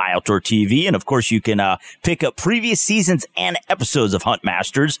Network, and My Outdoor TV. And, of course, you can pick up previous seasons and episodes of Hunt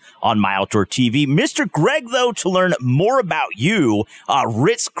Masters on My Outdoor TV. Mr. Greg, though, to learn more about you,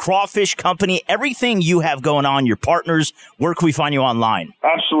 Ritz Crawfish Company, everything you have going on, your partners, where can we find you online?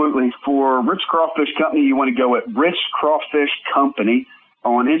 Absolutely. For Ritz Crawfish Company, you want to go at Ritz Crawfish Company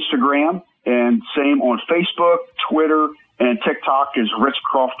on Instagram, and same on Facebook, Twitter, and TikTok is Ritz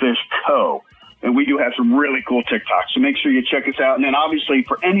Crawfish Co. And we do have some really cool TikToks, so make sure you check us out. And then obviously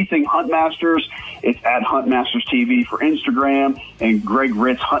for anything Huntmasters, it's at Huntmasters TV for Instagram, and Greg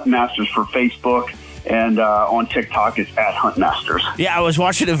Ritz Huntmasters for Facebook. And on TikTok, it's at Huntmasters. Yeah, I was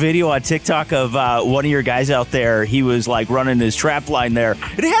watching a video on TikTok of one of your guys out there. He was like running his trap line there.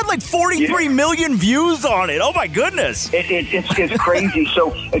 It had like 43 million views on it. Oh, my goodness. It's crazy.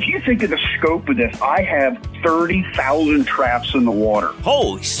 So if you think of the scope of this, I have 30,000 traps in the water.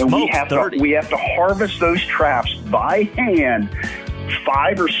 Holy smokes, and we have to harvest those traps by hand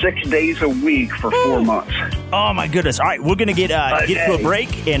 5 or 6 days a week for 4 months. Oh, my goodness. All right, we're going to get to a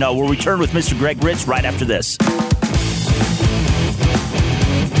break, and we'll return with Mr. Greg Ritz right after this.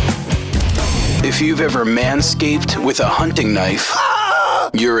 If you've ever manscaped with a hunting knife,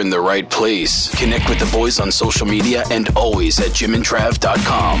 you're in the right place. Connect with the boys on social media and always at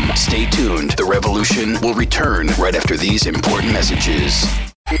jimandtrav.com. Stay tuned. The revolution will return right after these important messages.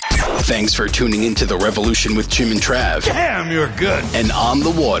 Thanks for tuning into The Revolution with Jim and Trav. Damn, you're good. And On the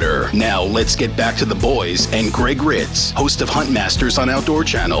Water. Now let's get back to the boys and Greg Ritz, host of Huntmasters on Outdoor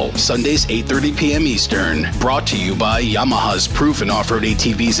Channel, Sundays 8:30 p.m. Eastern. Brought to you by Yamaha's proven off-road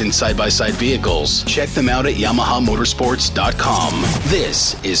ATVs and side-by-side vehicles. Check them out at YamahaMotorsports.com.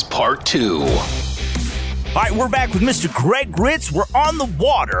 This is part 2. All right, we're back with Mr. Greg Ritz. We're on the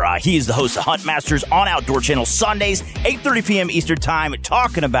water. He is the host of Huntmasters on Outdoor Channel, Sundays, 8:30 p.m. Eastern Time,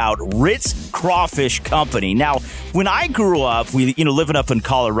 talking about Ritz Crawfish Company. Now, when I grew up, living up in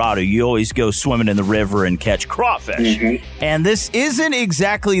Colorado, you always go swimming in the river and catch crawfish. Mm-hmm. And this isn't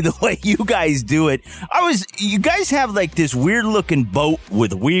exactly the way you guys do it. You guys have like this weird looking boat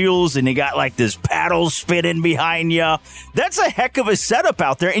with wheels, and you got like this paddle spinning behind you. That's a heck of a setup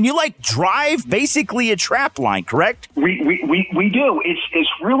out there. And you like drive basically a trap line, correct? We do. It's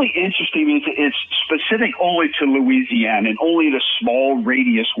really interesting. It's specific only to Louisiana and only in a small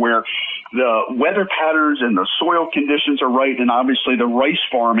radius where the weather patterns and the soil conditions are right, and obviously the rice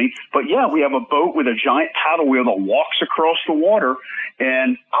farming. But yeah, we have a boat with a giant paddle wheel that walks across the water,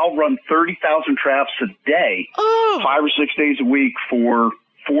 and I'll run 30,000 traps a day, 5 or 6 days a week for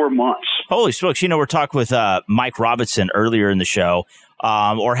 4 months. Holy smokes. We're talking with Mike Robinson earlier in the show.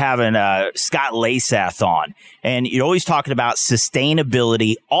 Or having Scott Lasath on. And you're always talking about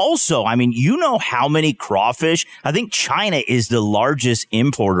sustainability. Also, how many crawfish? I think China is the largest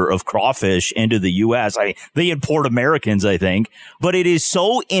importer of crawfish into the U.S. They import Americans, I think. But it is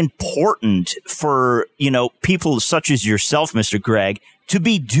so important for, people such as yourself, Mr. Greg, to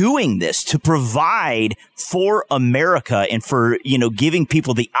be doing this, to provide for America and for, giving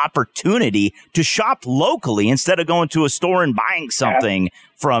people the opportunity to shop locally instead of going to a store and buying something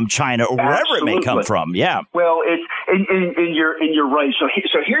from China or wherever it may come from. Yeah. Well, you're right. So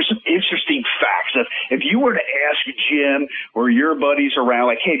here's some interesting facts. If you were to ask Jim or your buddies around,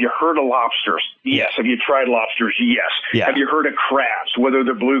 like, hey, have you heard of lobsters? Yes. Have you tried lobsters? Yes. Yeah. Have you heard of crabs, whether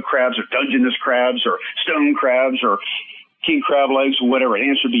they're blue crabs or Dungeness crabs or stone crabs or king crab legs or whatever? The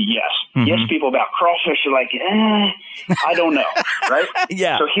answer would be yes. Mm-hmm. Yes, people about crawfish are like, I don't know, right?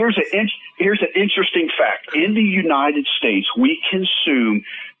 Yeah. So here's an interesting fact. In the United States, we consume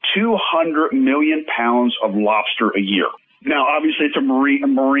 200 million pounds of lobster a year. Now, obviously, it's a marine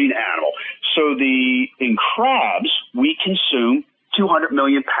animal. So in crabs, we consume 200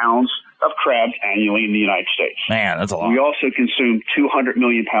 million pounds of crabs annually in the United States. Man, that's a lot. We also consume 200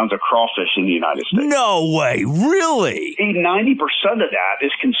 million pounds of crawfish in the United States. No way. Really? 90% of that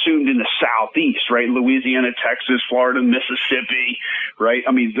is consumed in the Southeast, right? Louisiana, Texas, Florida, Mississippi, right?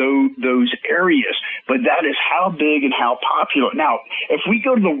 Those areas. But that is how big and how popular. Now, if we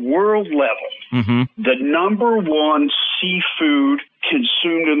go to the world level, the number one seafood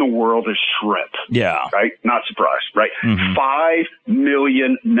consumed in the world is shrimp. Yeah. Right? Not surprised, right? 5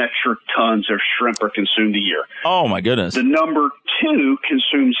 million metric tons of shrimp are consumed a year. Oh, my goodness. The number 2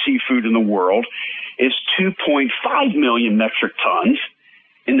 consumed seafood in the world is 2.5 million metric tons,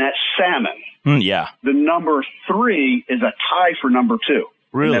 and that's salmon. Yeah. The number 3 is a tie for number 2.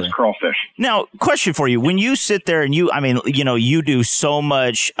 Really? And that's crawfish. Now, question for you. When you sit there and you do so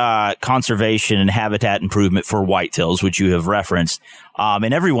much conservation and habitat improvement for whitetails, which you have referenced,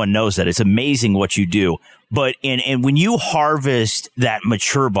 and everyone knows that. It's amazing what you do. But and when you harvest that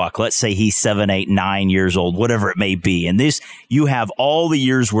mature buck, let's say he's 7, 8, 9 years old, whatever it may be, and you have all the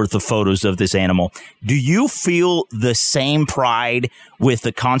years worth of photos of this animal. Do you feel the same pride with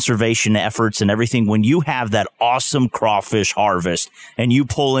the conservation efforts and everything when you have that awesome crawfish harvest and you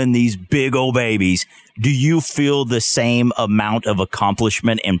pull in these big old babies? Do you feel the same amount of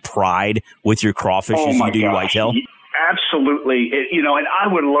accomplishment and pride with your crawfish as you do your whitetail? Absolutely. And I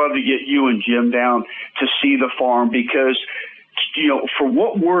would love to get you and Jim down to see the farm because, for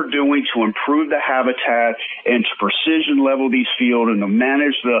what we're doing to improve the habitat and to precision level these fields and to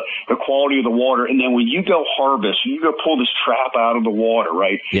manage the quality of the water. And then when you go harvest, you go pull this trap out of the water,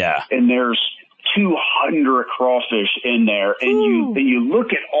 right? Yeah. And there's 200 crawfish in there, and you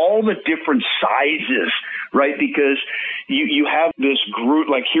look at all the different sizes, right? Because you have this group,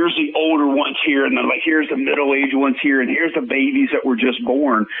 like here's the older ones here, and then like here's the middle-aged ones here, and here's the babies that were just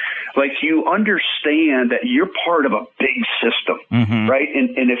born. Like you understand that you're part of a big system, right?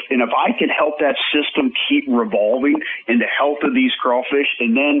 And if I can help that system keep revolving in the health of these crawfish,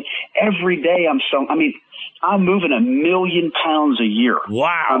 and then every day I'm moving 1 million pounds a year.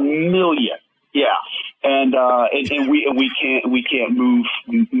 Wow, 1 million. Yeah, and we can't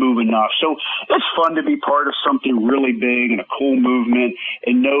move enough. So it's fun to be part of something really big and a cool movement,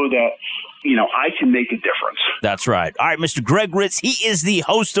 and know that I can make a difference. That's right. All right, Mr. Greg Ritz, he is the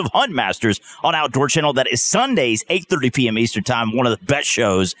host of Hunt Masters on Outdoor Channel. That is Sundays, 8:30 p.m. Eastern Time. One of the best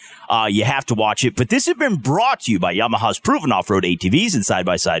shows. You have to watch it. But this has been brought to you by Yamaha's proven off-road ATVs and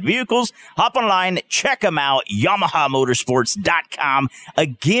side-by-side vehicles. Hop online, check them out, YamahaMotorsports.com.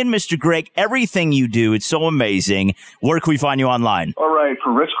 Again, Mr. Greg, everything you do, it's so amazing. Where can we find you online? All right,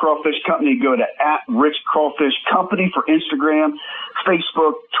 for Ritz Crawfish Company, go to @Ritz Crawfish Company for Instagram,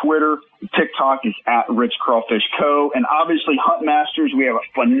 Facebook, Twitter. TikTok is @Ritz Crawfish Co. And obviously Hunt Masters, we have a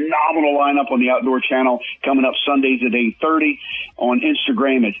phenomenal lineup on the Outdoor Channel coming up Sundays at 8:30. On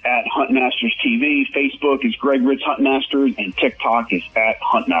Instagram, it's @HuntMasters TV. Facebook is Greg Ritz Hunt Masters, and TikTok is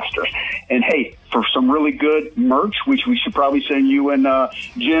 @Hunt Masters. And hey, for some really good merch, which we should probably send you and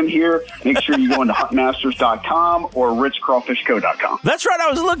Jim here, make sure you go into huntmasters.com or ritzcrawfishco.com. That's right. I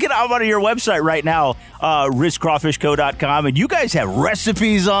was looking out on your website right now, ritzcrawfishco.com, and you guys have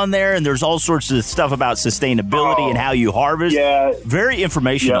recipes on there, and there's all sorts of stuff about sustainability and how you harvest. Yeah. Very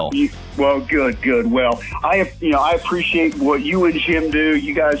informational. Yeah. Well, good. Well, I appreciate what you and Jim do.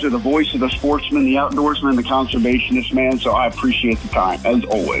 You guys are the voice of the sportsman, the outdoorsman, the conservationist, man, so I appreciate the time, as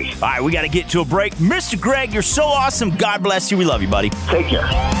always. All right, we got to get to a break. Mr. Greg, you're so awesome. God bless you. We love you, buddy. Take care.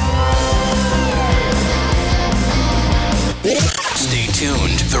 Stay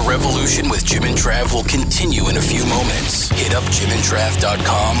tuned. The revolution with Jim and Trav will continue in a few moments. Hit up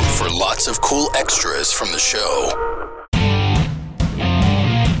jimandtrav.com for lots of cool extras from the show.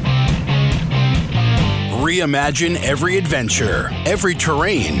 Reimagine every adventure, every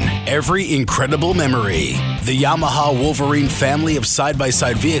terrain, every incredible memory. The Yamaha Wolverine family of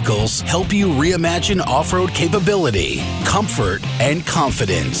side-by-side vehicles help you reimagine off-road capability, comfort, and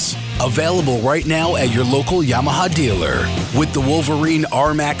confidence. Available right now at your local Yamaha dealer. With the Wolverine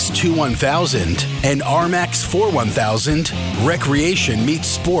R-Max 21000 and R-Max 41000, recreation meets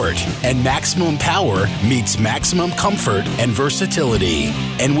sport, and maximum power meets maximum comfort and versatility.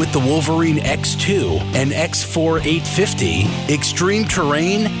 And with the Wolverine X2 and X4 850, extreme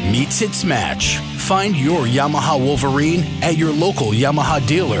terrain meets its match. Find your Yamaha Wolverine at your local Yamaha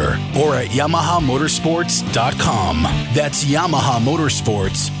dealer or at YamahaMotorsports.com. That's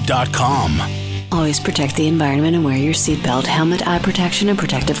YamahaMotorsports.com. Always protect the environment and wear your seatbelt, helmet, eye protection, and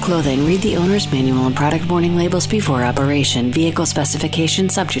protective clothing. Read the owner's manual and product warning labels before operation. Vehicle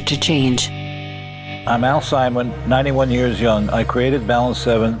specifications subject to change. I'm Al Simon, 91 years young. I created Balance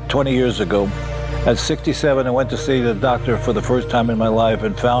 7 20 years ago. At 67, I went to see the doctor for the first time in my life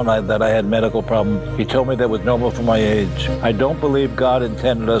and found that I had medical problems. He told me that was normal for my age. I don't believe God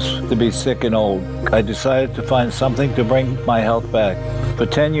intended us to be sick and old. I decided to find something to bring my health back. For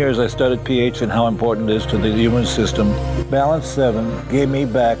 10 years, I studied pH and how important it is to the human system. Balance 7 gave me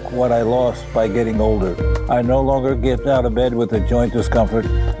back what I lost by getting older. I no longer get out of bed with a joint discomfort.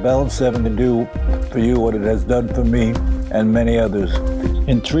 Balance 7 can do for you what it has done for me and many others.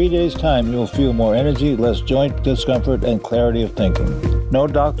 In 3 days' time, you'll feel more energy, less joint discomfort, and clarity of thinking. No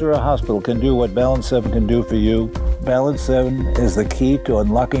doctor or hospital can do what Balance 7 can do for you. Balance 7 is the key to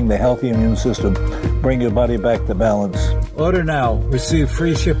unlocking the healthy immune system. Bring your body back to balance. Order now. Receive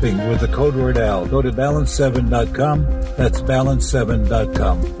free shipping with the code word AL. Go to balance7.com. That's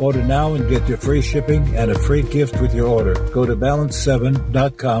balance7.com. Order now and get your free shipping and a free gift with your order. Go to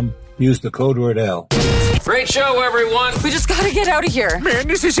balance7.com. Use the code word AL. Great show, everyone. We just gotta get out of here. Man,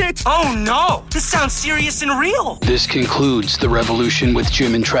 this is it. Oh, no. This sounds serious and real. This concludes The Revolution with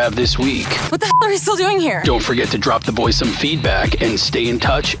Jim and Trav this week. What the hell are you still doing here? Don't forget to drop the boys some feedback and stay in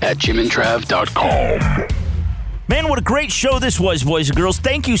touch at jimandtrav.com. Man, what a great show this was, boys and girls.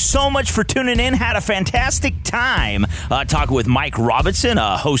 Thank you so much for tuning in. Had a fantastic time talking with Mike Robinson,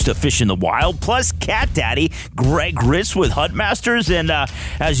 host of Fish in the Wild, plus Cat Daddy, Greg Ritz with Huntmasters. And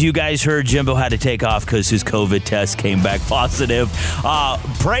as you guys heard, Jimbo had to take off because his COVID test came back positive.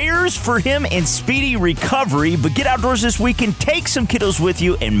 Prayers for him and speedy recovery. But get outdoors this weekend, take some kiddos with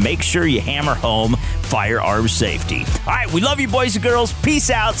you, and make sure you hammer home firearm safety. All right, we love you, boys and girls. Peace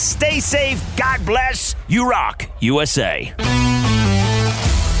out. Stay safe. God bless. You rock, USA.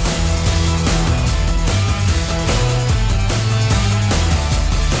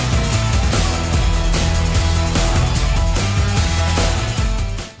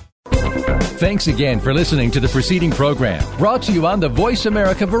 Thanks again for listening to the preceding program, brought to you on the Voice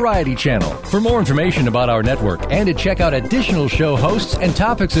America Variety Channel. For more information about our network and to check out additional show hosts and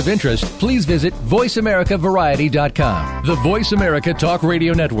topics of interest, please visit voiceamericavariety.com. The Voice America Talk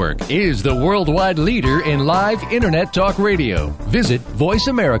Radio Network is the worldwide leader in live Internet talk radio. Visit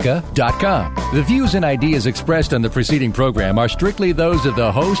voiceamerica.com. The views and ideas expressed on the preceding program are strictly those of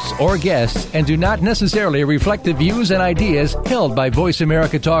the hosts or guests and do not necessarily reflect the views and ideas held by Voice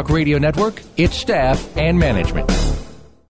America Talk Radio Network, its staff, and management.